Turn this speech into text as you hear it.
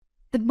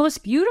the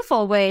most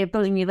beautiful way of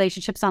building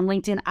relationships on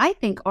LinkedIn, I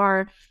think,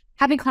 are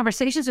having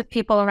conversations with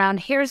people around,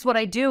 here's what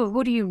I do.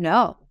 Who do you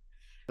know?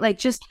 Like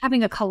just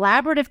having a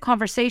collaborative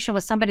conversation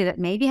with somebody that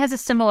maybe has a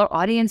similar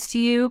audience to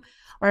you,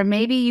 or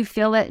maybe you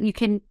feel that you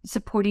can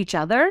support each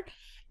other.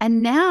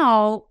 And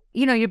now,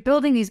 you're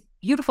building these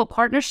beautiful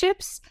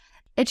partnerships.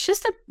 It's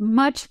just a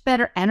much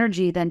better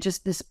energy than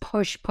just this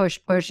push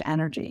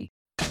energy.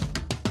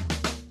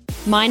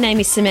 My name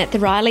is Samantha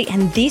Riley,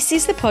 and this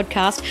is the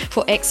podcast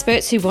for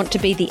experts who want to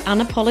be the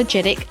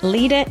unapologetic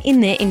leader in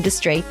their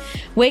industry.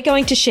 We're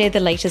going to share the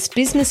latest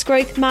business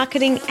growth,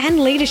 marketing, and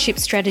leadership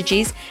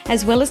strategies,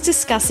 as well as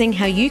discussing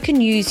how you can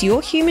use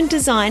your human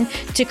design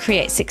to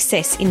create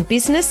success in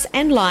business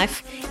and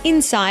life,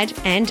 inside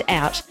and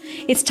out.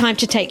 It's time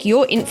to take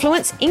your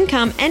influence,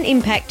 income, and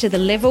impact to the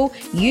level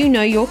you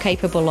know you're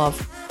capable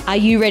of. Are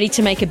you ready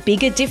to make a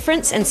bigger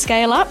difference and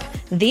scale up?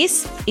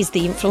 This is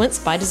the Influence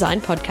by Design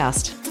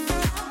podcast.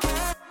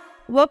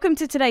 Welcome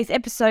to today's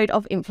episode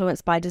of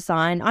Influence by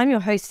Design. I'm your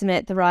host,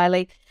 Samantha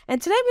Riley,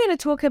 and today we're going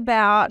to talk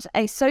about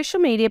a social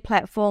media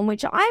platform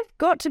which I've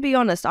got to be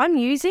honest, I'm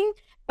using,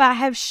 but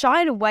have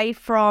shied away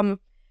from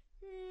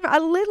a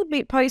little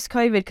bit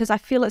post-COVID because I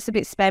feel it's a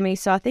bit spammy,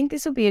 so I think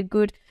this will be a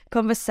good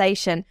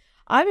conversation.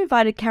 I've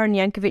invited Karen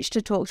Yankovich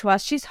to talk to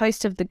us. She's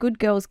host of the Good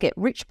Girls Get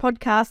Rich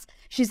podcast.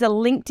 She's a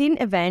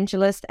LinkedIn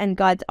evangelist and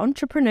guides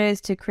entrepreneurs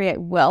to create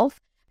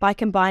wealth by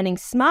combining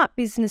smart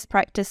business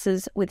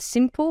practices with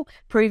simple,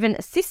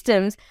 proven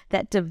systems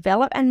that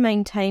develop and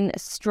maintain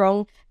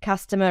strong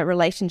customer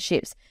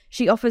relationships.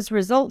 She offers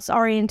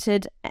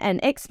results-oriented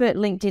and expert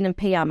LinkedIn and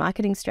PR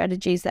marketing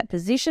strategies that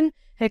position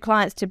her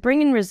clients to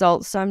bring in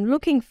results. So I'm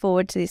looking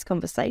forward to this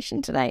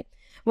conversation today.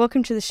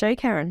 Welcome to the show,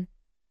 Karen.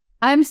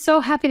 I'm so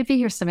happy to be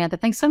here, Samantha.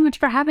 Thanks so much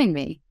for having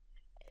me.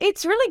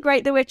 It's really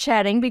great that we're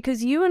chatting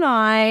because you and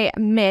I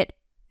met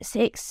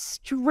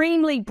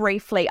extremely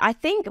briefly. I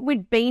think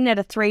we'd been at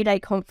a 3-day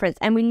conference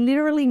and we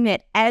literally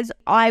met as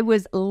I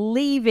was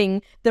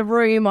leaving the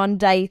room on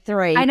day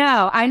 3. I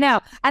know.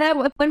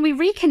 And when we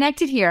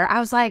reconnected here, I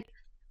was like,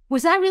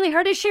 was that really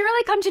her? Did she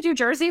really come to New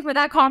Jersey for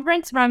that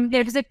conference?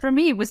 Because for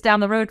me, it was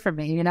down the road from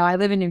me. I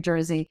live in New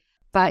Jersey.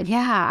 But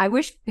yeah, I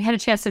wish we had a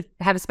chance to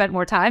have spent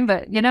more time,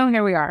 but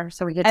here we are.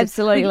 So we get to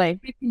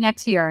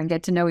reconnect here and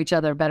get to know each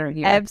other better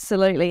here.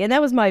 Absolutely. And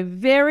that was my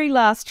very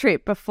last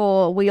trip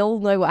before we all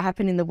know what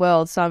happened in the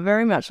world. So I'm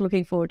very much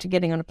looking forward to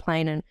getting on a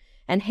plane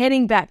and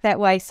heading back that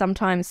way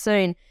sometime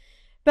soon.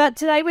 But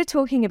today we're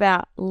talking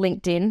about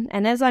LinkedIn.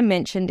 And as I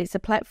mentioned, it's a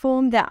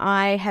platform that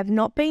I have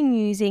not been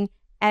using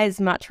as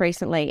much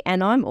recently.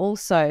 And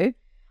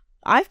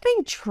I've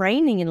been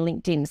training in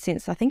LinkedIn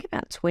since I think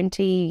about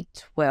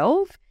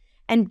 2012.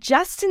 And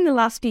just in the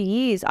last few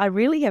years, I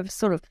really have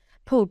sort of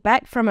pulled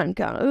back from it and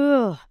gone,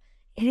 oh,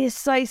 it is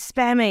so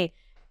spammy.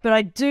 But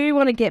I do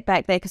want to get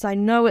back there because I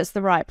know it's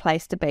the right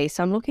place to be.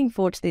 So I'm looking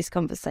forward to this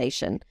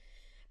conversation.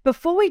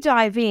 Before we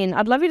dive in,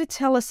 I'd love you to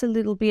tell us a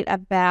little bit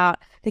about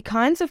the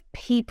kinds of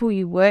people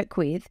you work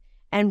with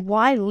and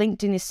why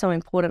LinkedIn is so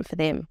important for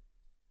them.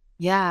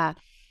 Yeah.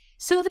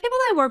 So the people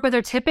I work with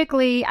are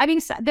typically,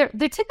 they're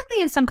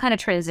typically in some kind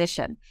of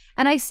transition.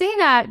 And I say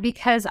that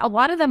because a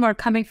lot of them are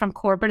coming from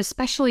corporate,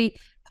 especially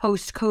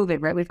post-COVID,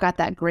 right? We've got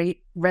that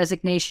great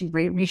resignation,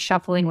 great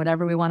reshuffling,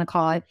 whatever we want to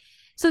call it.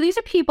 So these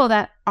are people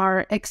that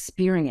are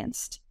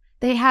experienced.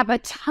 They have a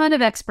ton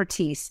of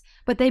expertise,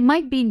 but they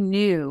might be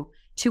new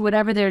to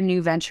whatever their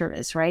new venture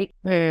is, right?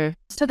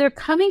 So they're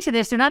coming to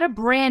this. They're not a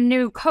brand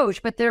new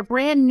coach, but they're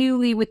brand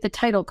newly with the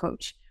title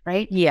coach,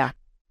 right? Yeah.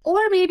 Or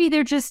maybe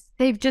they've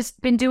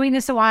just been doing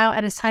this a while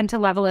and it's time to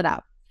level it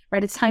up,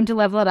 right? It's time to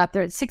level it up.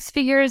 They're at 6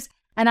 figures.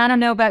 And I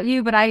don't know about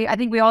you, but I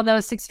think we all know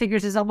 6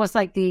 figures is almost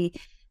like it's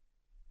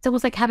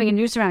almost like having a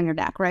noose around your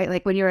neck, right?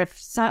 Like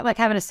it's not like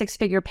having a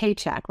 6-figure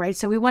paycheck, right?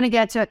 So we want to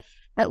get to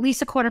at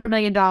least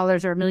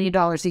 $250,000 or $1 million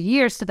a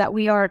year so that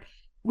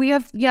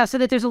so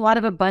that there's a lot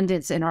of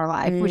abundance in our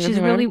life, which is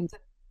really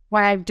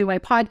why I do my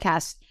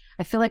podcast.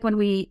 I feel like when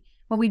we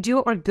do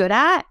what we're good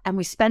at and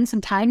we spend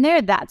some time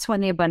there, that's when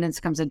the abundance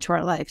comes into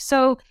our life.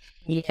 So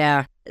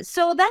yeah.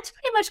 So that's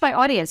pretty much my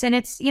audience. And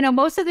it's,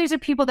 most of these are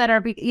people that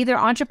are either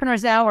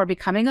entrepreneurs now or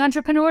becoming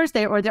entrepreneurs,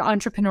 they're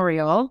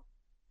entrepreneurial.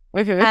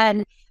 Mm-hmm.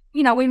 And,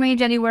 we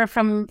range anywhere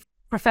from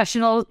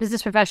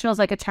business professionals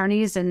like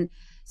attorneys and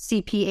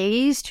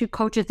CPAs to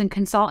coaches and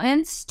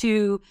consultants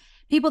to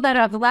people that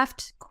have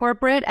left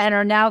corporate and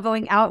are now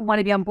going out and want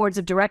to be on boards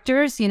of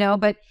directors,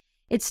 but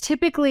it's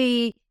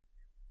typically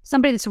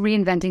somebody that's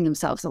reinventing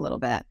themselves a little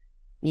bit.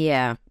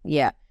 Yeah.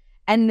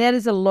 And that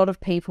is a lot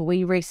of people.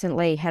 We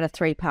recently had a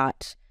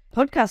 3-part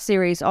podcast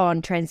series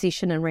on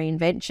transition and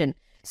reinvention.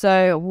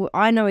 So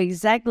I know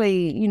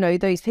exactly,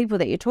 those people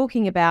that you're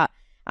talking about.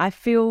 I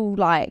feel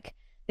like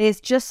there's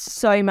just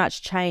so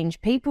much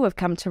change. People have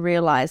come to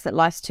realize that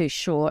life's too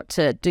short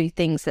to do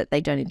things that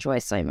they don't enjoy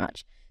so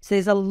much. So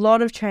there's a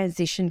lot of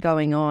transition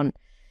going on.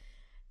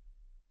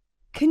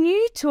 Can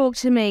you talk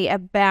to me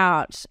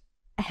about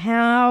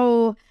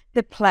how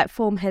the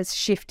platform has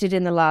shifted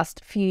in the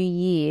last few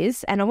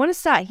years? And I want to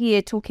start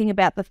here talking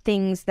about the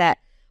things that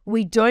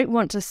we don't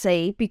want to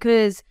see,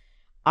 because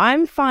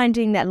I'm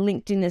finding that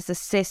LinkedIn is a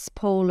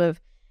cesspool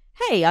of,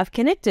 hey, I've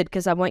connected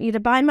because I want you to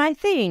buy my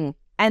thing.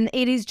 And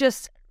it is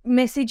just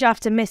message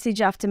after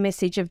message after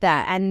message of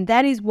that. And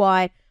that is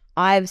why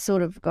I've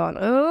sort of gone,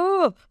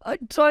 oh, I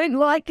don't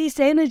like this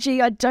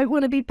energy. I don't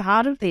want to be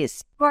part of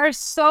this. You are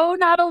so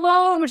not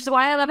alone, which is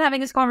why I love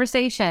having this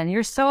conversation.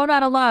 You're so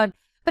not alone.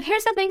 But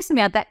here's the thing,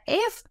 Samantha,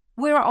 if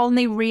we're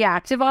only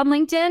reactive on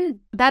LinkedIn,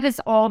 that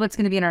is all that's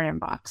going to be in our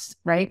inbox,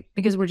 right?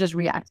 Because we're just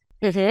reactive.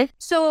 Mm-hmm.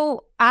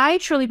 So I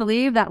truly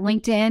believe that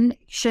LinkedIn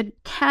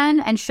can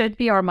and should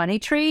be our money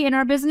tree in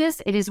our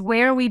business. It is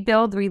where we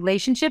build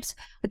relationships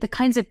with the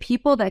kinds of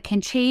people that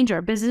can change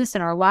our business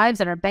and our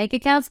lives and our bank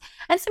accounts.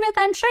 And Samantha,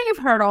 I'm sure you've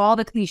heard all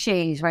the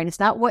cliches, right? It's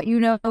not what you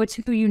know, it's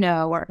who you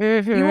know, or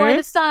you are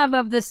the sum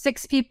of the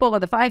 6 people or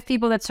the 5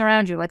 people that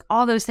surround you, like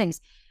all those things.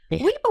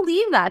 Yeah. We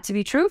believe that to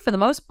be true for the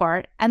most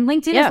part. And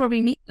LinkedIn is where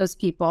we meet those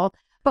people,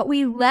 but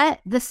we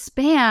let the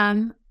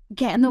spam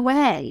get in the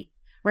way.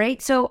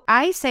 Right. So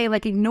I say,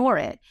 like, ignore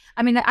it.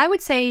 I mean, I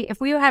would say if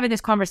we were having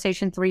this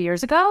conversation 3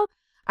 years ago,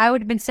 I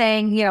would have been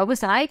saying,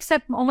 listen, I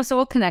accept almost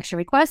all connection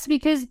requests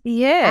because as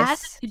a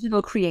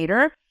digital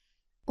creator,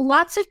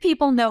 lots of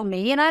people know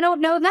me and I don't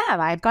know them.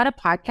 I've got a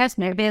podcast.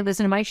 Maybe they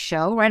listen to my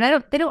show, right?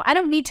 I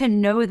don't need to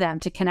know them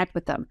to connect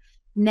with them.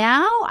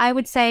 Now, I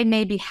would say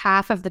maybe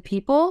half of the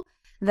people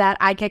that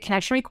I get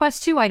connection requests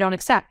to, I don't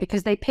accept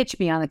because they pitch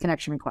me on the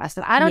connection request.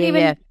 And I don't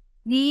even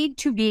need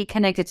to be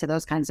connected to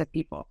those kinds of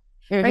people.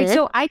 Right.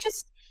 So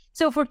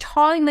if we're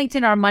calling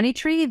LinkedIn our money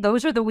tree,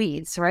 those are the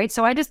weeds, right?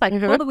 So I just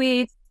pull the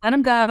weeds, let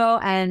them go,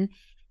 and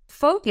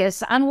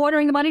focus on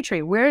watering the money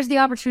tree. Where's the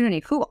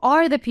opportunity? Who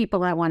are the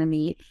people I want to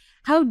meet?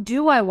 How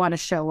do I want to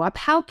show up?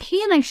 How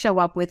can I show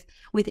up with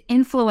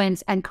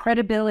influence and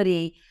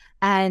credibility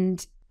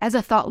and as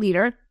a thought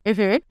leader?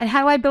 And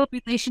how do I build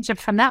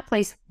relationships from that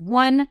place,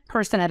 one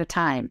person at a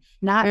time,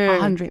 not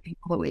 100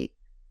 people a week?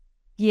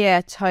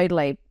 Yeah,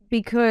 totally.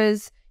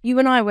 Because you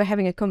and I were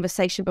having a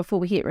conversation before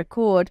we hit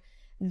record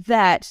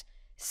that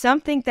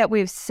something that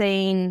we've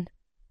seen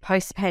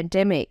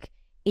post-pandemic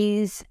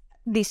is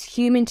this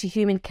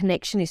human-to-human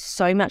connection is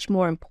so much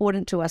more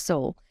important to us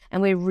all.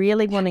 And we're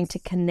really wanting to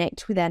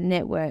connect with our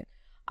network.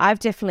 I've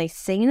definitely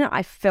seen it.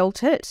 I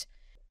felt it.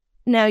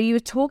 Now, you were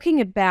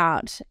talking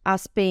about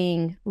us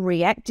being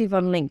reactive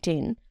on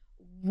LinkedIn.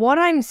 What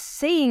I'm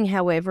seeing,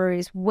 however,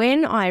 is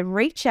when I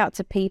reach out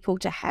to people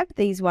to have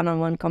these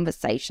one-on-one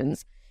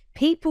conversations,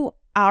 people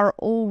are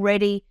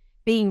already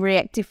being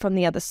reactive from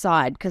the other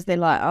side because they're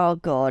like, oh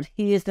God,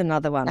 here's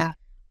another one. Yeah.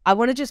 I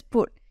want to just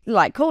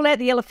call out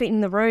the elephant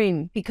in the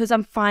room because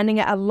I'm finding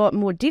it a lot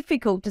more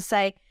difficult to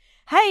say,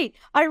 hey,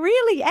 I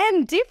really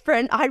am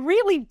different. I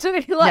really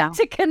do like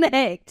to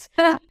connect.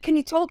 Can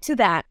you talk to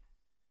that?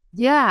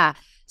 Yeah.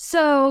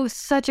 So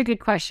such a good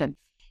question.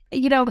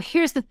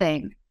 Here's the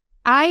thing.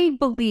 I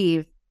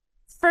believe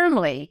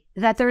firmly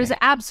that there is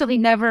absolutely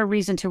never a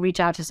reason to reach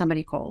out to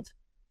somebody cold.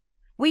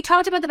 We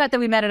talked about the fact that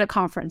we met at a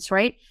conference,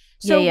 right?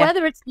 So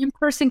whether it's an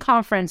in-person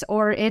conference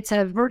or it's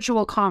a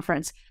virtual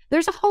conference,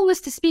 there's a whole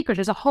list of speakers.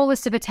 There's a whole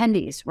list of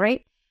attendees,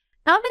 right?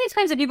 How many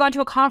times have you gone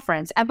to a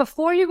conference and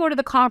before you go to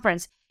the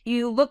conference,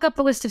 you look up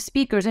the list of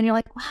speakers and you're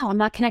like, wow, I'm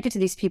not connected to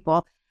these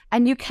people.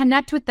 And you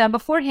connect with them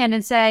beforehand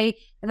and say,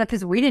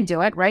 because we didn't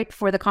do it, right?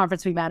 Before the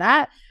conference we met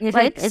at.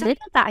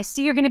 I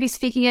see you're going to be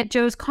speaking at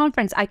Joe's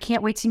conference. I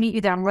can't wait to meet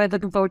you there. I'm really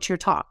looking forward to your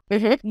talk. You're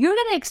going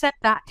to accept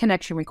that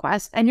connection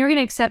request and you're going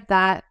to accept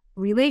that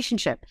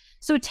relationship.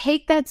 So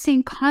take that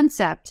same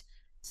concept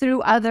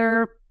through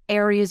other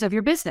areas of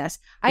your business.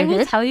 I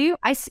will tell you,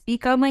 I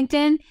speak on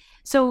LinkedIn.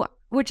 So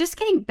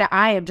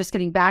I am just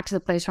getting back to the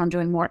place where I'm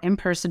doing more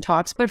in-person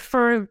talks. But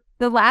for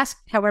the last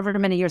however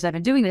many years I've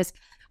been doing this,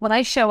 when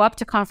I show up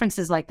to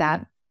conferences like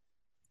that,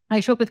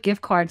 I show up with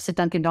gift cards to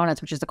Dunkin'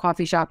 Donuts, which is the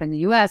coffee shop in the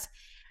US,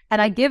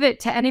 and I give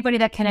it to anybody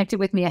that connected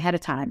with me ahead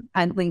of time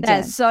on LinkedIn.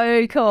 That's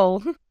so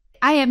cool.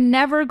 I am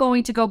never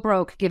going to go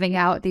broke giving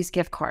out these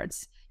gift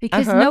cards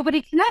because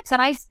nobody connects.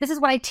 And this is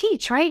what I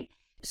teach, right?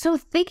 So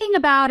thinking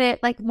about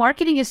it, like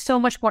marketing is so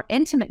much more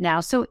intimate now.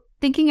 So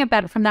thinking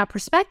about it from that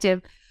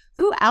perspective,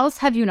 who else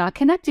have you not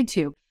connected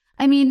to?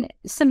 I mean,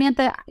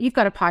 Samantha, you've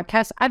got a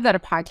podcast. I've got a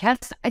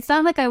podcast. It's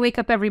not like I wake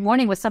up every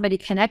morning with somebody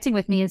connecting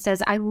with me and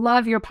says, I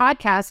love your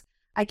podcast.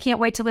 I can't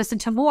wait to listen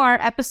to more.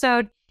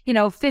 Episode,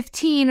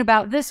 15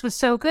 about this was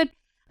so good.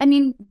 I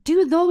mean,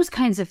 do those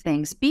kinds of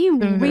things. Be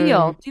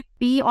real,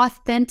 be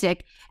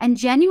authentic, and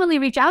genuinely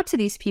reach out to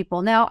these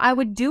people. Now, I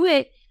would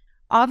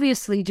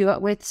obviously do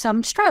it with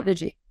some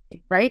strategy,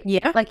 right?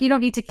 Yeah. Like you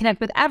don't need to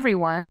connect with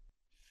everyone,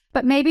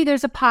 but maybe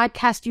there's a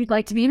podcast you'd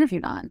like to be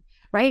interviewed on.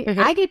 Right?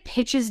 I get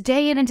pitches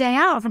day in and day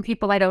out from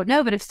people I don't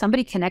know. But if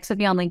somebody connects with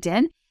me on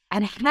LinkedIn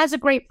and has a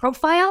great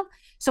profile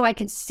so I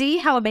can see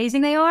how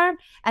amazing they are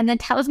and then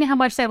tells me how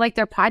much they like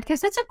their podcast,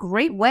 that's a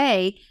great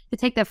way to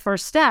take the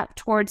first step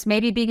towards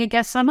maybe being a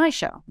guest on my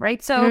show.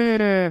 Right?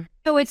 So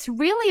it's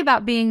really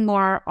about being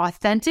more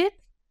authentic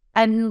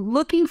and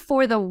looking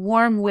for the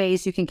warm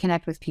ways you can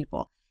connect with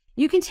people.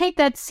 You can take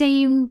that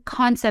same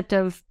concept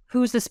of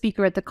who's the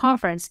speaker at the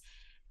conference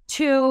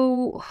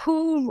to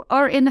who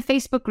are in the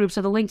Facebook groups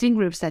or the LinkedIn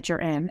groups that you're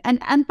in.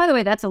 And by the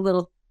way, that's a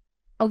little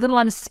on the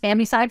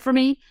spammy side for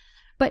me.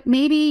 But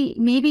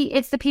maybe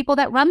it's the people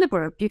that run the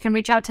group. You can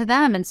reach out to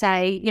them and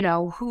say,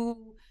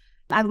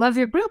 I love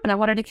your group and I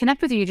wanted to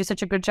connect with you. You do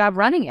such a good job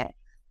running it.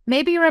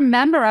 Maybe you're a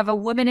member of a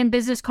Women in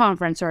Business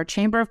conference or a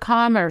Chamber of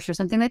Commerce or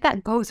something like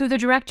that. Go through the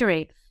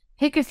directory,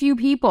 pick a few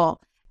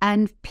people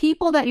and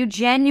people that you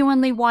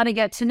genuinely want to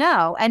get to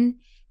know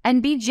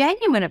and be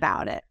genuine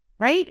about it,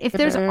 right? If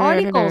there's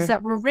articles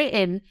that were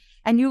written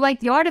and you like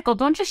the article,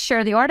 don't just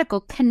share the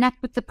article,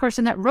 connect with the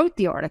person that wrote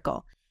the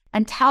article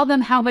and tell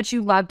them how much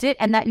you loved it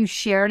and that you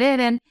shared it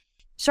and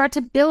start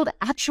to build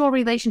actual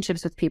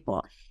relationships with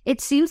people.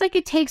 It seems like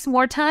it takes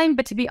more time,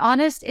 but to be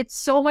honest, it's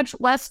so much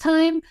less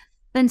time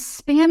than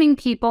spamming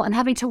people and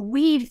having to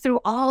weed through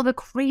all the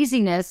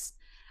craziness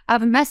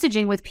of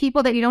messaging with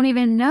people that you don't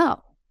even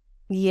know.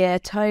 Yeah,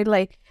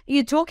 totally.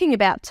 You're talking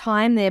about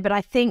time there, but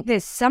I think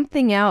there's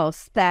something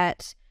else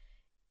that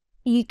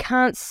you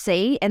can't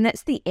see, and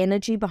that's the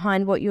energy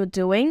behind what you're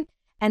doing.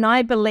 And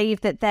I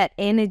believe that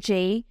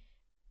energy,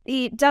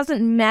 it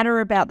doesn't matter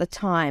about the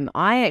time.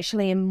 I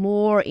actually am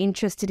more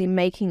interested in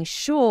making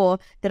sure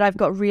that I've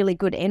got really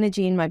good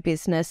energy in my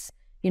business.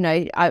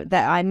 That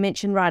I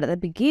mentioned right at the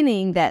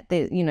beginning that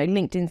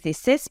LinkedIn's this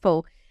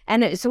cesspool,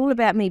 and it's all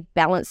about me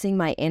balancing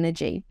my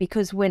energy,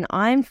 because when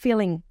I'm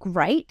feeling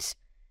great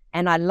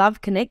and I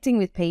love connecting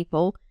with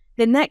people,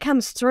 then that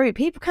comes through.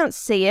 People can't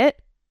see it,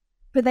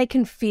 but they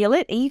can feel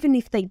it even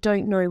if they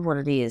don't know what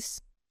it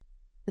is.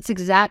 That's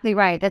exactly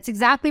right.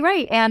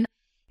 And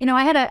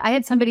I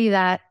had somebody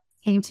that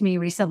came to me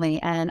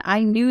recently and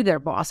I knew their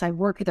boss. I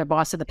worked with their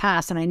boss in the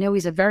past and I know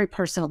he's a very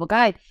personable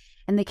guy.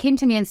 And they came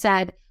to me and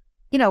said,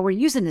 we're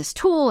using this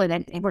tool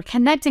and we're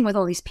connecting with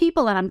all these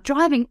people and I'm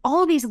driving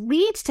all these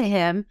leads to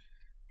him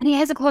and he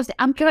hasn't closed.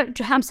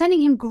 I'm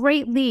sending him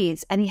great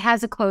leads and he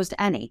hasn't closed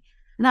any.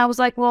 And I was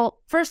like, well,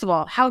 first of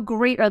all, how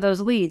great are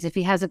those leads if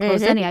he hasn't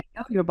closed any? I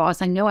know your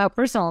boss. I know how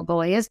personable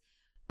he is.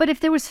 But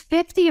if there was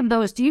 50 of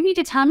those, do you need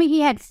to tell me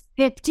he had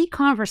 50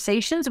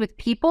 conversations with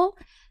people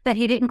that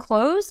he didn't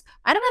close?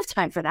 I don't have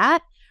time for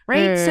that,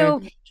 right?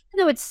 So even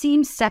though it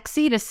seems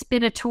sexy to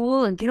spin a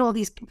tool and get all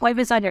these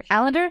appointments on your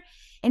calendar,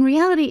 in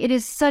reality, it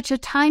is such a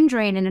time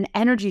drain and an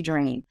energy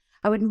drain.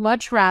 I would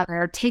much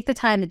rather take the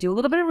time to do a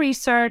little bit of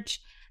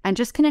research and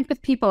just connect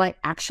with people I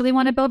actually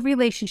want to build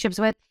relationships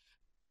with.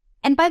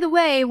 And by the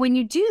way, when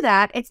you do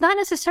that, it's not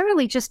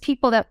necessarily just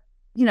people that,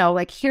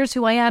 here's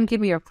who I am, give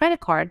me your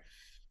credit card.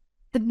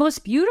 The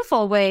most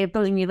beautiful way of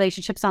building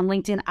relationships on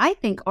LinkedIn, I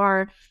think,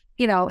 are,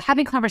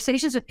 having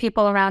conversations with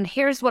people around,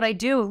 here's what I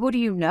do, who do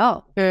you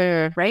know,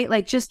 right?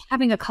 Like just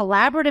having a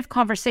collaborative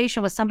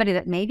conversation with somebody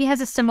that maybe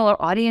has a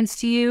similar audience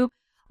to you,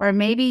 or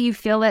maybe you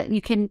feel that you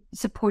can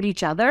support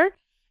each other.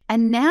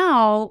 And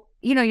now,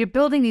 you're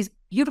building these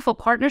beautiful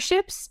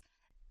partnerships.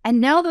 And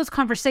now those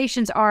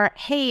conversations are,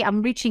 hey,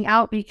 I'm reaching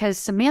out because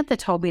Samantha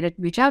told me to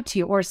reach out to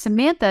you, or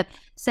Samantha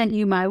sent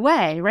you my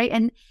way, right?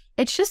 And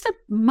it's just a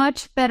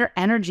much better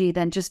energy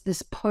than just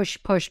this push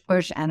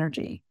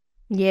energy.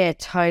 Yeah,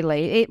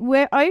 totally.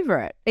 We're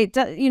over it. It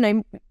does,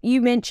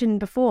 you mentioned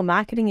before,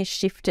 marketing has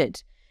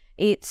shifted.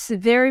 It's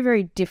very,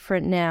 very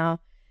different now.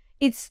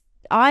 It's,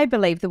 I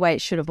believe, the way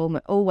it should have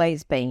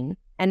always been.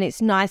 And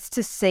it's nice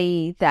to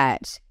see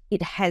that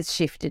it has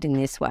shifted in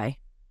this way.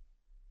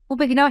 Well,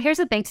 but here's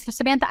the thing,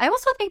 Samantha. I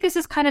also think this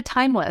is kind of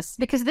timeless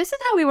because this is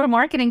how we were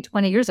marketing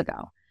 20 years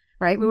ago,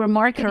 right? We were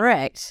marketing,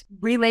 correct,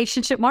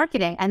 relationship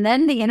marketing. And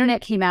then the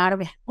internet came out and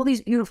we had all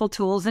these beautiful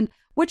tools, and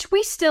which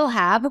we still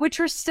have, which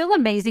are still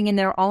amazing in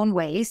their own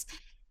ways.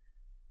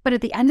 But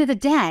at the end of the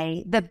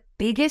day, the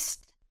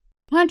biggest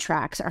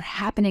contracts are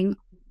happening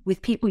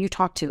with people you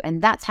talk to,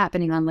 and that's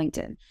happening on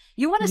LinkedIn.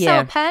 You want to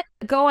sell a pen?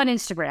 Go on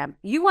Instagram.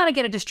 You want to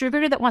get a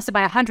distributor that wants to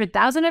buy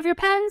 100,000 of your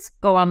pens?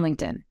 Go on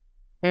LinkedIn.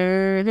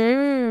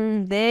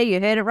 There, you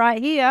heard it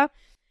right here.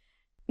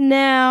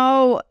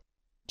 Now,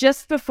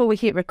 just before we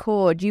hit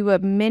record, you were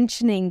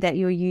mentioning that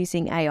you're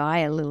using AI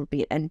a little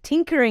bit and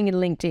tinkering in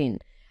LinkedIn.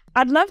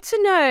 I'd love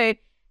to know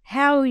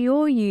how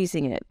you're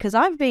using it, because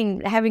I've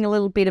been having a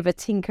little bit of a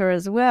tinker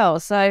as well.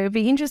 So it'd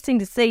be interesting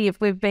to see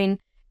if we've been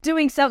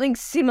doing something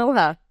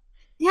similar.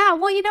 Yeah,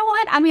 well, you know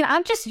what? I mean,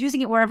 I'm just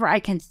using it wherever I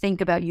can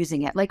think about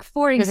using it. Like,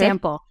 for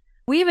example,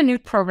 we have a new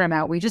program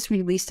out. We just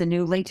released a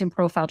new LinkedIn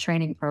profile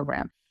training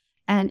program.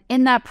 And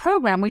in that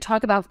program, we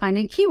talk about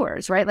finding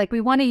keywords, right? Like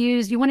you want to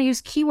use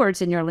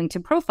keywords in your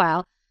LinkedIn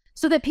profile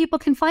so that people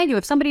can find you.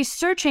 If somebody's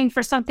searching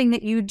for something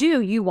that you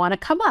do, you want to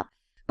come up.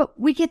 But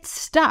we get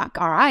stuck,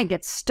 or I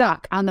get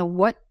stuck on the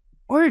what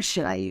word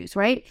should I use,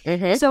 right?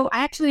 So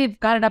I actually have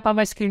got it up on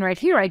my screen right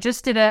here. I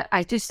just did a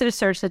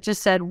search that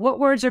just said, what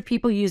words are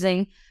people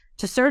using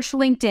to search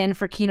LinkedIn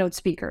for keynote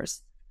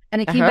speakers?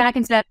 And it came back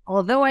and said,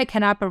 although I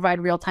cannot provide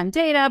real-time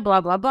data,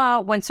 blah, blah, blah,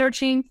 when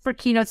searching for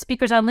keynote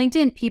speakers on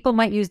LinkedIn, people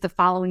might use the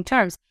following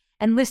terms,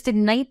 and listed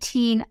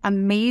 19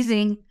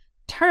 amazing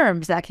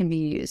terms that can be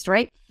used,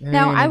 right?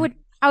 Now, I would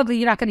probably,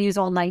 you're not going to use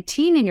all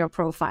 19 in your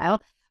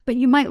profile, but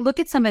you might look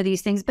at some of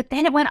these things. But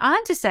then it went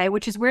on to say,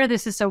 which is where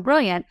this is so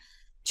brilliant,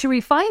 To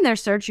refine their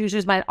search,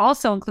 users might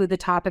also include the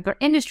topic or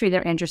industry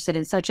they're interested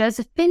in, such as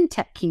a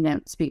fintech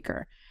keynote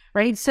speaker,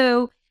 right?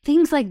 So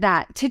things like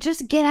that to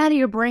just get out of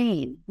your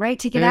brain, right?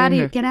 To get out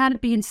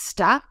of being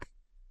stuck.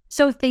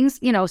 So things,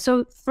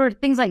 so for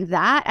things like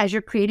that, as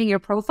you're creating your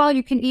profile,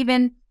 you can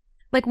even,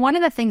 like one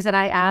of the things that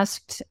I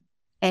asked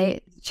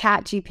a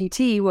chat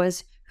GPT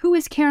was, who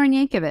is Karen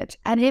Yankovich?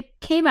 And it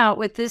came out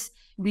with this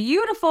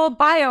beautiful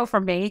bio for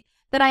me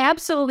that I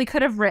absolutely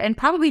could have written,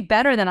 probably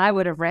better than I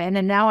would have written.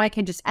 And now I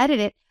can just edit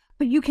it.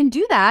 But you can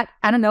do that.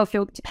 I don't know if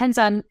it depends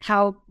on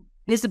how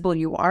visible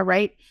you are,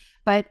 right?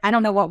 But I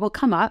don't know what will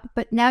come up.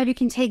 But now you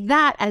can take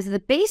that as the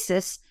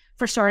basis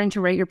for starting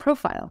to rate your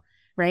profile,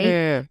 right?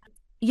 Yeah.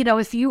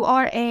 If you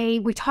are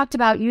we talked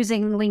about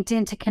using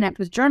LinkedIn to connect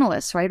with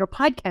journalists, right? Or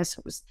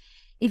podcast hosts.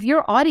 If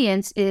your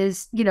audience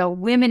is,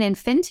 women in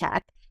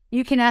fintech,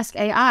 you can ask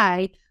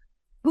AI,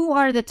 who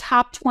are the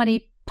top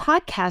 20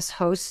 podcast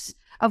hosts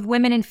of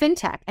women in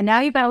fintech? And now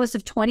you've got a list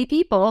of 20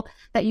 people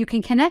that you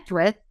can connect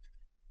with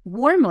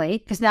warmly,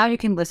 because now you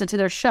can listen to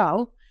their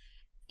show.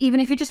 Even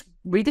if you just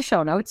read the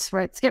show notes,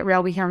 right? Let's get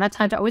real. We don't have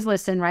time to always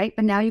listen, right?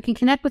 But now you can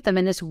connect with them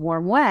in this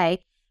warm way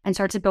and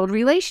start to build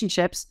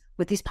relationships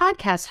with these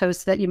podcast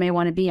hosts that you may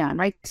want to be on,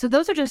 right? So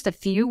those are just a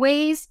few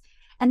ways,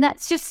 and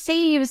that just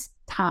saves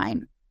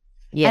time.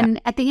 Yeah.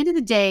 And at the end of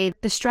the day,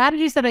 the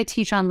strategies that I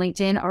teach on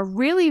LinkedIn are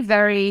really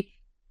very,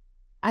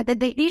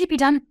 they need to be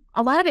done.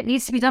 A lot of it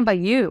needs to be done by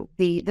you,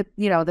 the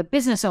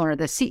business owner,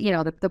 the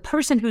CEO, the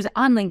person who's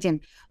on LinkedIn.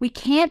 We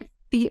can't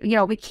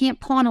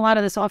pawn a lot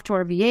of this off to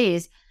our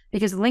VAs,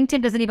 because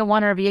LinkedIn doesn't even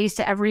want our VAs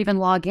to ever even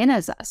log in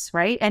as us,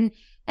 right? And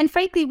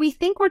frankly, we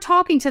think we're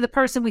talking to the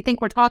person we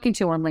think we're talking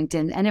to on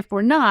LinkedIn. And if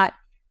we're not,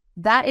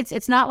 that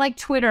it's not like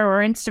Twitter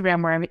or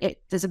Instagram where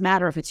it doesn't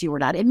matter if it's you or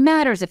not. It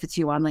matters if it's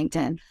you on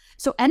LinkedIn.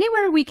 So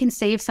anywhere we can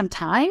save some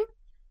time,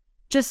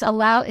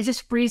 it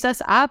just frees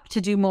us up to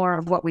do more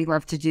of what we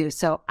love to do.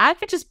 So I've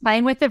been just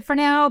playing with it for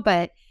now,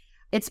 but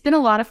it's been a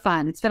lot of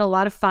fun. It's been a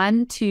lot of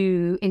fun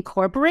to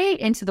incorporate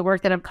into the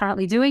work that I'm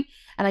currently doing.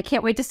 And I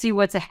can't wait to see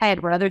what's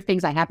ahead, what other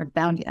things I haven't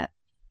found yet.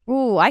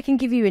 Oh, I can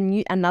give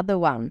you another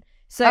one.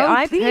 So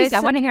please, I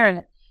want to hear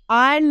it.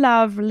 I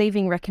love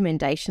leaving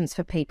recommendations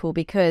for people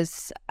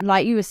because,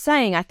 like you were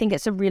saying, I think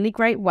it's a really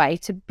great way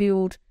to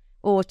build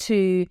or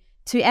to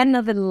add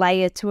another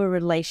layer to a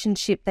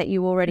relationship that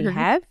you already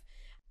have.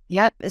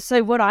 Yep.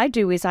 So what I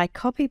do is I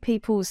copy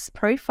people's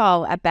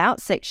profile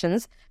about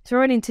sections,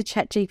 throw it into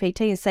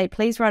ChatGPT and say,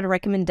 please write a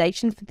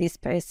recommendation for this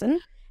person.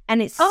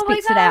 And it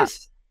spits it out.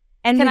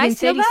 And can within I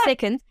steal 30 that?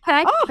 seconds.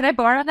 Can I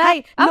borrow that?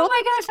 Hey, oh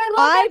my gosh, I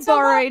love that so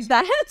borrowed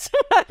much.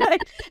 that.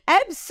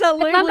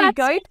 Absolutely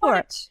go for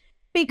it.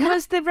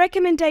 Because Yeah. the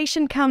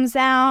recommendation comes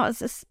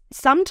out,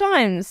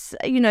 sometimes,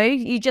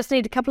 you just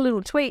need a couple of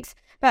little tweaks.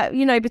 But,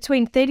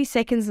 between 30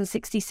 seconds and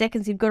 60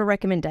 seconds, you've got a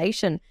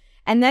recommendation.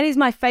 And that is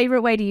my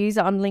favorite way to use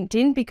it on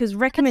LinkedIn, because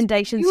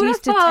recommendations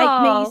used to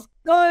take me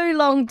so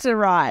long to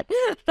write.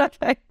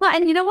 Well,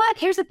 and you know what?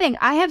 Here's the thing.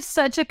 I have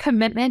such a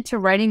commitment to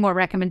writing more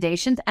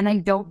recommendations, and I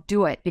don't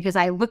do it because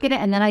I look at it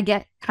and then I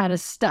get kind of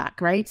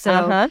stuck, right?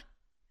 So,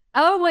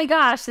 oh my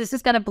gosh, this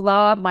is going to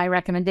blow up my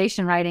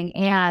recommendation writing.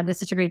 And this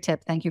is such a great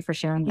tip. Thank you for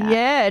sharing that.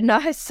 Yeah,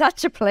 no,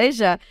 such a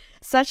pleasure.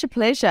 Such a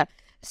pleasure.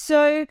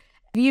 So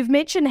you've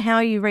mentioned how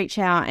you reach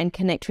out and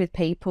connect with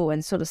people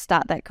and sort of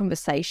start that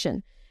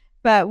conversation.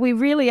 But we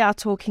really are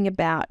talking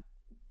about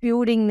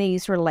building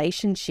these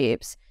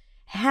relationships.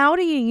 How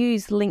do you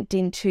use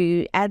LinkedIn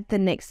to add the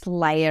next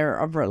layer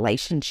of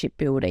relationship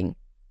building?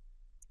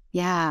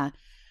 Yeah.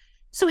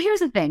 So here's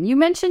the thing. You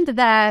mentioned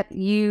that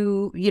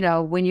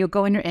when you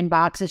go in your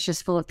inbox, it's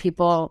just full of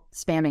people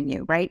spamming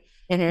you, right?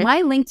 Mm-hmm.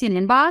 My LinkedIn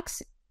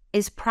inbox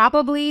is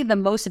probably the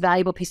most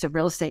valuable piece of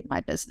real estate in my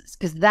business,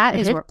 because that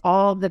is where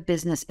all the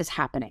business is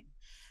happening.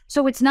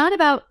 So it's not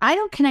about, I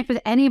don't connect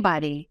with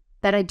anybody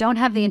that I don't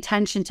have the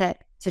intention to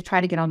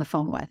try to get on the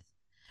phone with,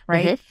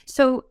 right?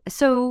 So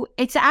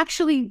it's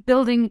actually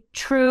building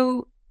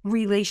true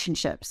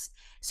relationships.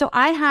 So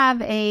I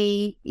have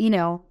a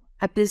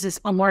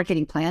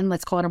marketing plan,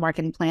 let's call it a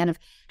marketing plan, of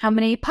how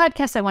many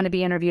podcasts I want to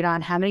be interviewed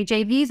on, how many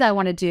JVs I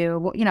want to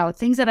do,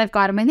 things that I've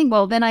got in my thing.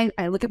 Well, then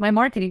I look at my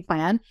marketing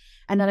plan,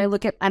 and then I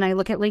look at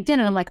LinkedIn,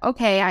 and I'm like,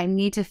 okay, I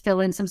need to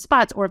fill in some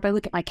spots. Or if I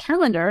look at my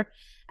calendar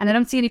and I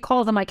don't see any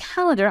calls on my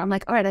calendar, I'm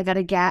like, all right, I got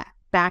to get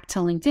back to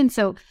LinkedIn.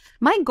 So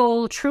my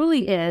goal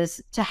truly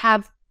is to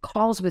have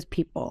calls with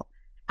people,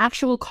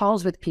 actual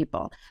calls with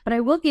people. But I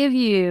will give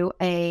you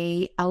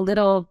a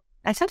little,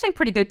 I sounds like a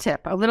pretty good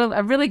tip, a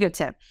really good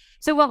tip.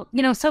 So,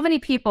 so many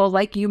people,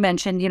 like you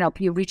mentioned,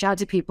 you reach out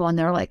to people and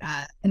they're like,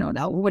 I don't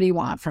know, what do you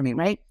want from me,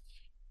 right?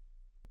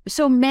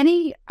 So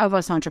many of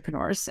us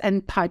entrepreneurs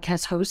and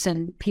podcast hosts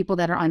and people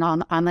that are on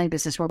online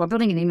business world, we're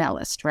building an email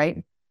list,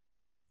 right?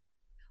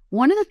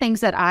 One of the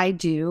things that I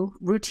do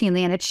routinely,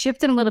 and it's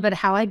shifted a little bit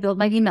how I build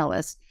my email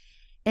list,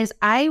 is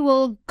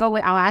I'll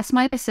ask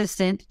my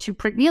assistant to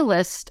print me a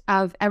list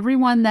of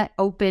everyone that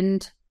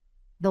opened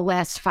the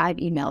last 5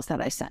 emails that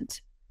I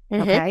sent.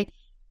 Okay.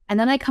 And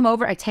then I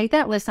take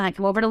that list and I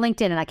come over to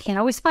LinkedIn, and I can't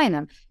always find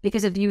them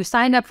because if you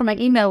signed up for my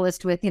email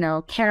list with,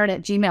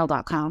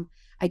 Karen@gmail.com,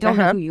 I don't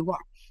know who you are.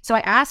 So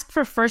I ask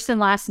for first and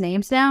last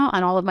names now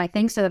on all of my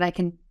things so that I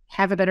can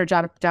have a better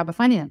job of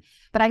finding them.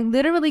 But I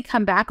literally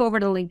come back over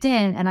to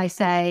LinkedIn and I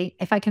say,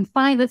 if I can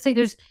find, let's say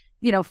there's,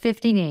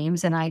 50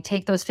 names, and I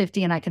take those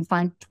 50 and I can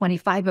find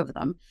 25 of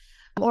them.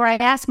 Or I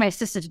ask my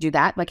assistant to do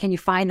that. Like, can you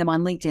find them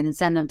on LinkedIn and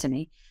send them to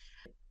me?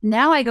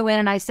 Now I go in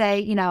and I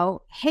say,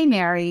 hey,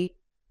 Mary,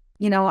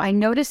 I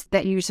noticed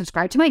that you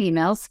subscribe to my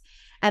emails,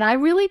 and I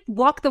really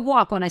walk the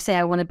walk when I say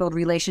I want to build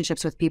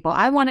relationships with people.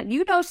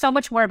 You know so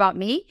much more about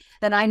me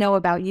than I know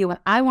about you, and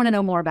I want to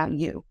know more about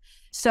you.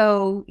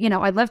 So,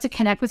 I'd love to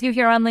connect with you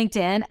here on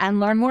LinkedIn and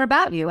learn more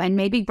about you and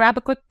maybe grab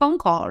a quick phone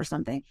call or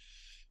something.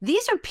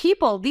 These are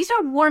people, these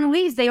are warm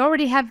leads. They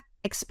already have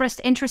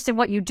expressed interest in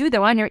what you do.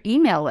 They're on your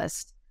email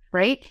list,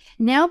 right?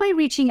 Now by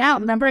reaching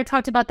out, remember I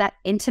talked about that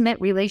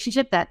intimate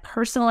relationship, that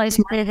personalized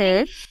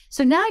marketing.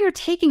 So now you're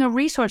taking a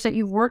resource that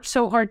you've worked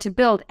so hard to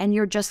build and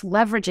you're just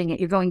leveraging it.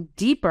 You're going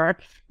deeper,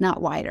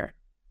 not wider,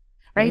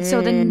 right?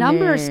 So the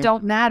numbers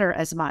don't matter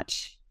as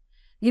much.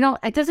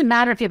 It doesn't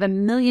matter if you have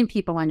 1 million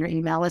people on your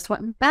email list.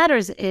 What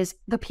matters is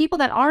the people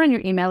that are on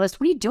your email list,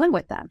 what are you doing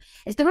with them?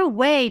 Is there a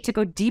way to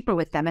go deeper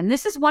with them? And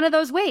this is one of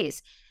those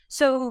ways.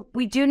 So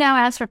we do now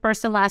ask for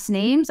first and last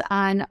names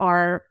on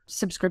our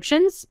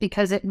subscriptions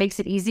because it makes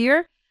it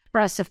easier for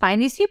us to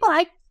find these people.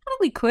 I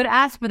probably could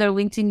ask for their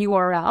LinkedIn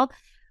URL,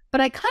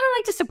 but I kind of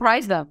like to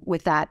surprise them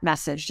with that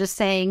message, just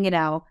saying, and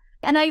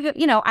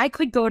I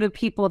could go to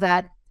people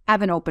that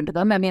haven't opened to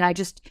them. I mean, I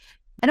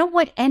don't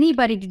want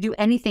anybody to do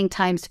anything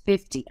times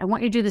 50. I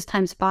want you to do this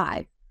times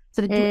 5.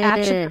 So that you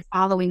actually are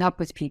following up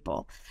with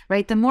people,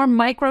 right? The more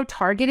micro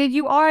targeted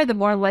you are, the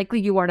more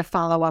likely you are to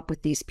follow up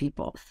with these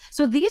people.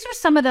 So these are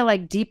some of the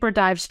deeper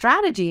dive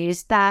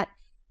strategies that,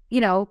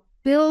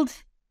 build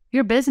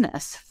your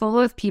business full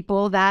of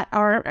people that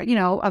are,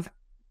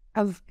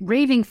 of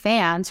raving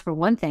fans for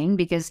one thing,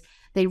 because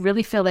they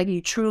really feel like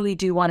you truly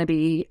do want to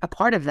be a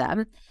part of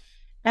them.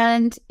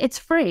 And it's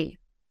free.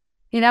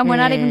 We're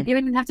not even, you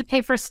don't even have to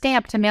pay for a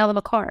stamp to mail them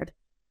a card.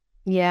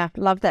 Yeah,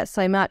 love that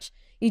so much.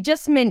 You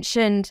just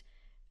mentioned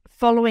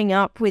following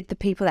up with the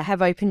people that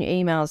have opened your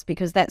emails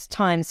because that's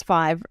times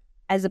 5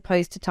 as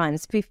opposed to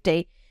times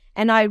 50.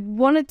 And I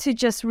wanted to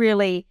just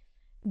really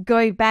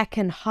go back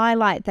and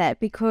highlight that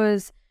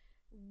because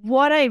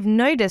what I've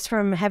noticed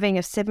from having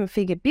a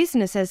 7-figure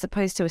business as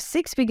opposed to a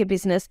 6-figure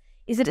business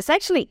is that it's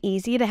actually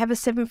easier to have a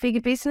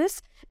 7-figure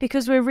business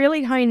because we're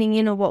really honing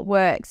in on what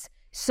works.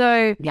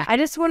 So yeah. I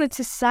just wanted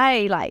to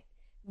say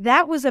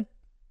that was a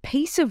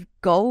piece of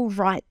gold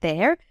right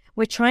there.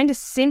 We're trying to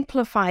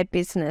simplify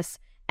business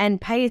and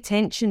pay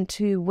attention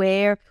to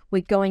where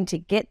we're going to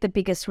get the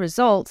biggest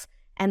results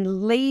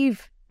and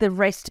leave the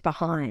rest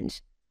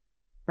behind.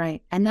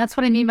 Right. And that's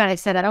what I mean by I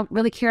said, I don't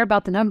really care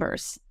about the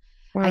numbers.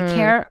 I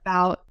care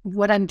about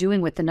what I'm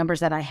doing with the numbers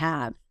that I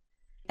have.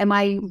 Am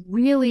I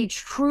really,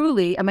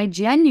 truly, am I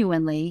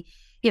genuinely,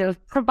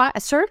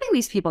 serving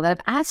these people that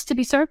have asked to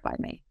be served by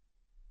me?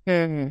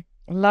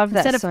 Love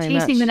that instead of so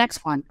chasing much. The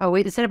next one.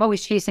 Instead of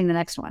always chasing the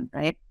next one,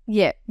 right?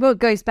 Yeah. Well, it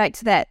goes back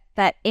to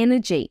that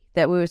energy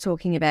that we were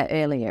talking about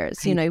earlier.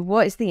 It's,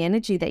 what is the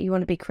energy that you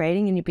want to be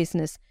creating in your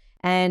business?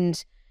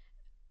 And,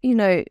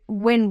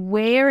 when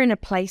we're in a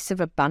place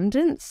of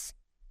abundance,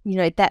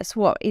 that's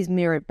what is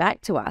mirrored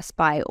back to us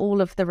by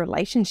all of the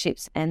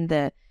relationships and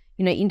the,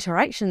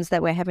 interactions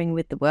that we're having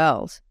with the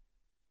world.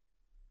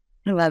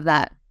 I love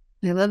that.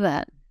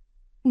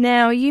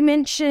 Now, you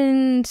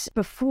mentioned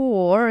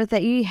before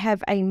that you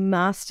have a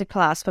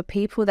masterclass for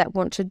people that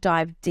want to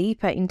dive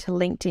deeper into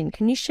LinkedIn.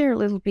 Can you share a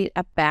little bit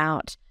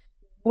about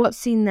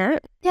what's in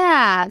that?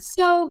 Yeah.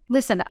 So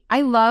listen,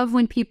 I love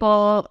when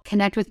people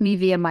connect with me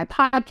via my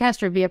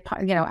podcast or via,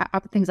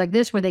 things like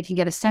this where they can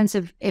get a sense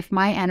of if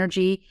my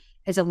energy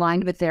is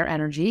aligned with their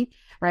energy,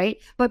 right?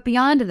 But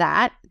beyond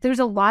that, there's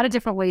a lot of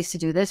different ways to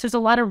do this. There's a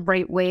lot of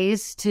right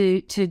ways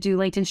to do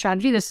LinkedIn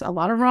strategy. There's a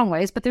lot of wrong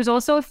ways, but there's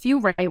also a few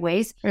right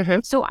ways.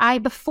 So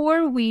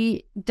before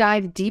we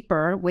dive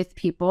deeper with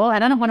people,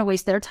 and I don't want to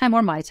waste their time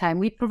or my time,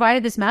 we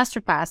provided this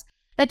masterclass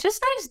that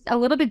just dives a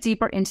little bit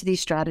deeper into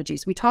these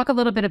strategies. We talk a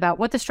little bit about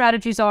what the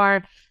strategies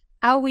are,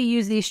 how we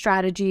use these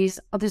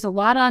strategies. There's a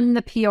lot on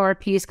the PR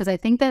piece because I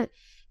think that,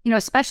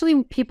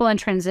 especially people in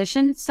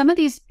transition, some of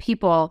these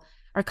people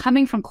are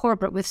coming from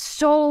corporate with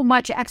so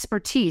much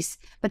expertise,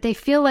 but they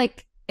feel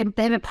like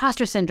they have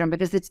imposter syndrome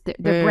because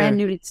they're brand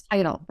new to this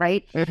title,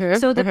 right?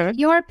 So the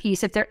PR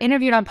piece, if they're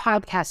interviewed on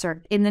podcasts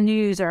or in the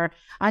news or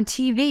on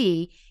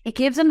TV, it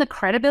gives them the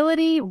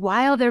credibility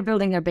while they're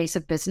building their base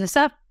of business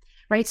up,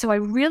 right? So I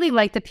really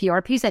like the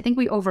PR piece. I think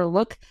we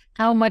overlook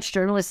how much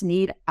journalists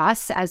need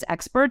us as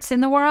experts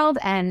in the world.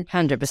 And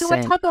 100%. So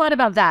I talk a lot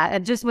about that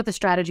and just what the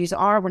strategies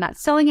are. We're not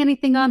selling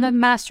anything on the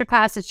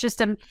masterclass. It's just,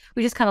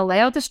 we just kind of lay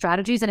out the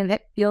strategies, and if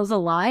it feels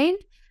aligned,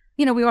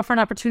 we offer an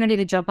opportunity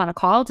to jump on a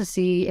call to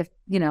see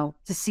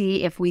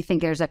if we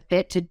think there's a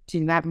fit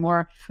to have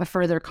a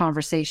further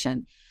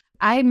conversation.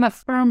 I'm a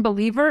firm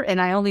believer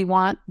and I only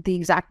want the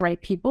exact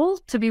right people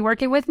to be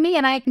working with me.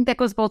 And I think that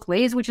goes both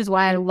ways, which is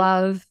why I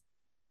love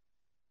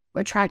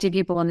attracting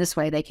people in this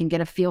way. They can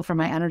get a feel for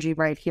my energy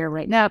right here,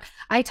 right now.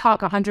 I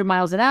talk 100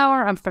 miles an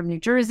hour. I'm from New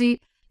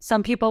Jersey.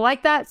 Some people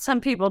like that.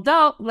 Some people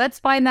don't. Let's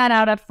find that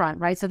out up front,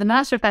 right? So the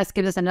Masterclass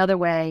gives us another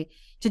way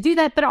to do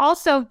that, but it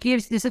also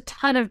gives us a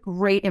ton of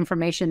great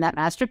information in that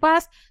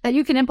Masterclass that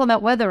you can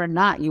implement whether or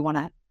not you want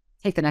to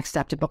take the next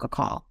step to book a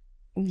call.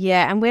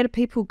 Yeah. And where do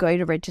people go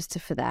to register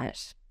for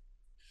that?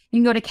 You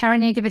can go to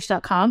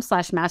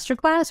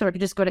KarenYankovich.com/masterclass, or if you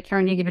just go to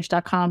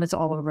KarenYankovich.com, it's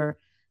all over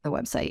the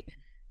website.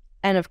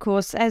 And of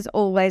course, as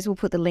always, we'll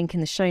put the link in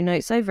the show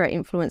notes over at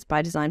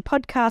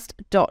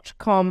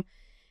influencebydesignpodcast.com.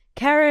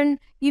 Karen,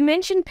 you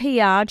mentioned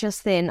PR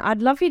just then.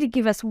 I'd love you to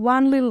give us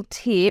one little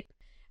tip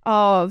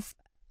of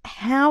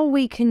how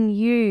we can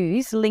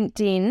use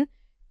LinkedIn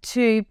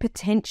to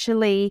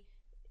potentially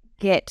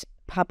get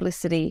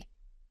publicity.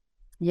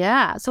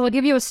 Yeah. So I'll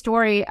give you a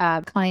story,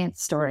 client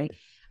story.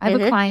 I have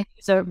a client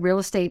who's a real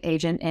estate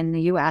agent in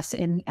the U.S.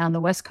 on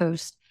the West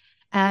Coast.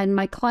 And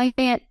my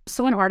client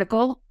saw an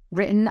article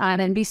written on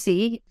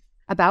NBC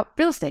about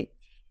real estate.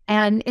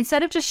 And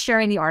instead of just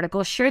sharing the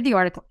article, shared the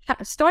article,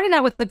 starting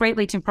out with the great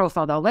LinkedIn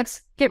profile, though.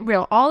 Let's get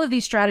real. All of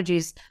these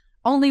strategies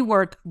only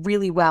work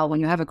really well when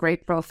you have a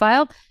great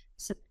profile.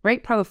 So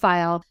great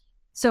profile.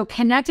 So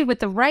connected with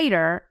the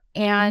writer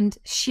and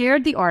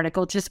shared the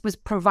article, just was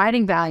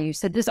providing value.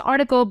 Said this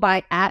article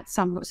by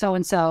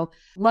 @so-and-so,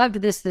 loved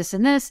this, this,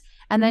 and this.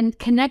 And then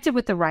connected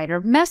with the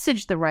writer,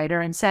 messaged the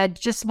writer and said,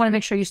 just want to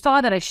make sure you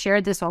saw that I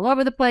shared this all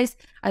over the place.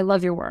 I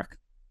love your work.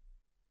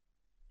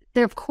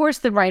 There, of course,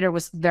 the writer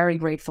was very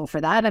grateful for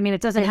that. I mean,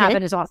 it doesn't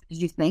happen as often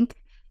as you think,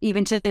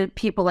 even to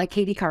people like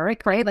Katie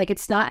Couric, right? Like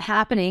it's not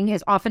happening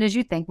as often as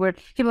you think, where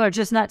people are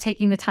just not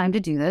taking the time to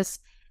do this.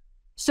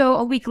 So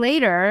a week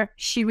later,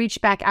 she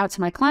reached back out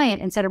to my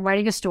client and said, I'm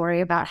writing a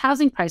story about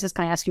housing prices.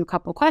 Can I ask you a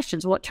couple of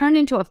questions? Well, it turned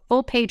into a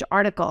full-page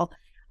article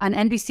on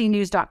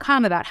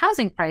NBCnews.com about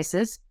housing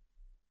prices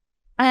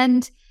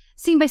and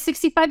seen by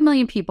 65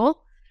 million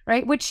people,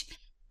 right? Which,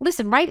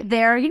 listen, right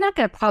there, you're not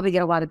going to probably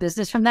get a lot of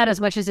business from that as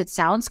much as it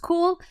sounds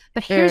cool.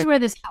 But here's where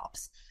this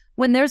helps.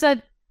 When there's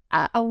a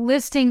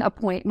listing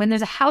appointment, when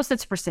there's a house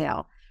that's for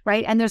sale,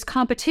 right? And there's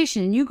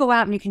competition, and you go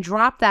out and you can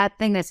drop that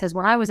thing that says,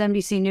 when I was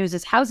NBC News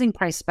as housing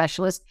price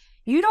specialist,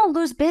 you don't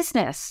lose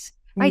business,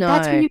 right? No.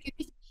 That's when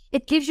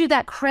it gives you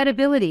that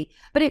credibility.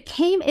 But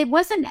it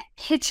wasn't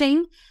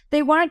pitching.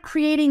 They weren't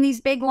creating these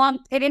big,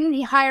 they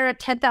didn't hire a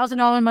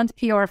 $10,000 a month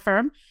PR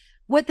firm.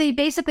 What they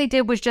basically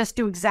did was just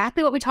do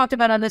exactly what we talked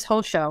about on this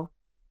whole show.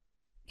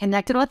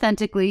 Connected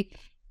authentically,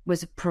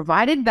 was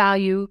provided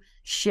value,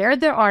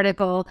 shared their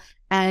article,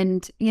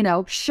 and,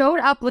 showed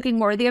up looking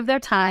worthy of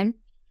their time.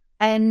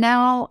 And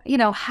now,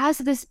 has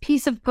this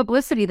piece of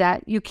publicity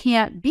that you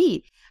can't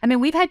beat. I mean,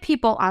 we've had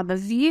people on The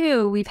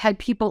View. We've had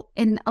people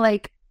in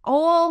I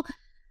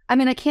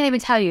can't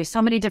even tell you,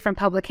 so many different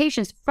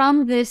publications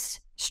from this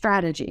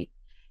strategy.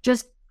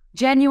 Just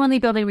genuinely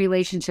building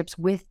relationships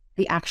with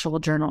the actual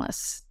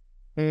journalists.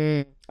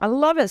 I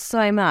love it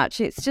so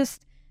much. It's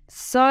just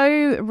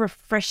so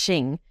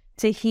refreshing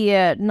to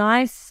hear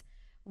nice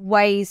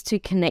ways to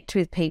connect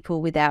with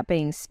people without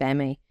being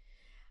spammy.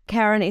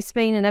 Karen, it's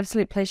been an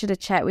absolute pleasure to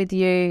chat with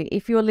you.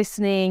 If you're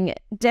listening,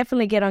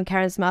 definitely get on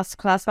Karen's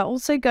masterclass, but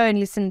also go and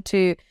listen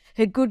to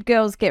her Good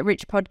Girls Get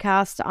Rich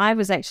podcast. I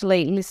was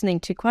actually listening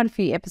to quite a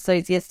few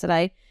episodes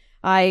yesterday.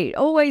 I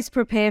always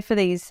prepare for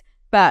these,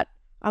 but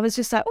I was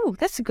just like, oh,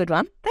 that's a good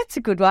one. That's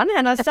a good one.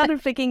 And I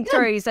started flicking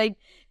through. So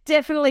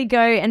definitely go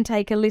and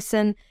take a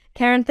listen.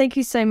 Karen, thank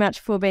you so much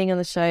for being on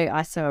the show.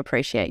 I so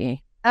appreciate you.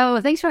 Oh,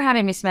 thanks for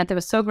having me, Samantha. It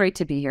was so great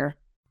to be here.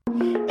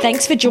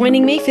 Thanks for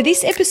joining me for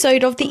this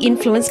episode of the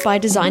Influence by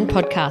Design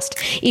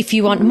podcast. If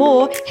you want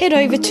more, head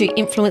over to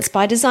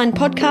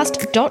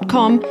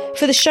influencebydesignpodcast.com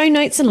for the show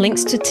notes and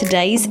links to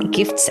today's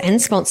gifts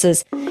and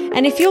sponsors.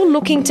 And if you're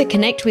looking to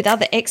connect with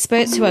other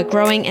experts who are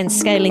growing and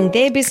scaling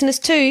their business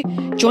too,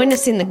 join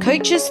us in the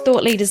Coaches,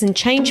 Thought Leaders and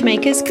Change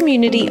Makers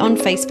community on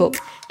Facebook.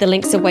 The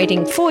links are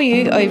waiting for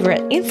you over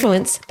at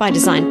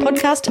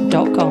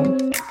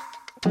influencebydesignpodcast.com.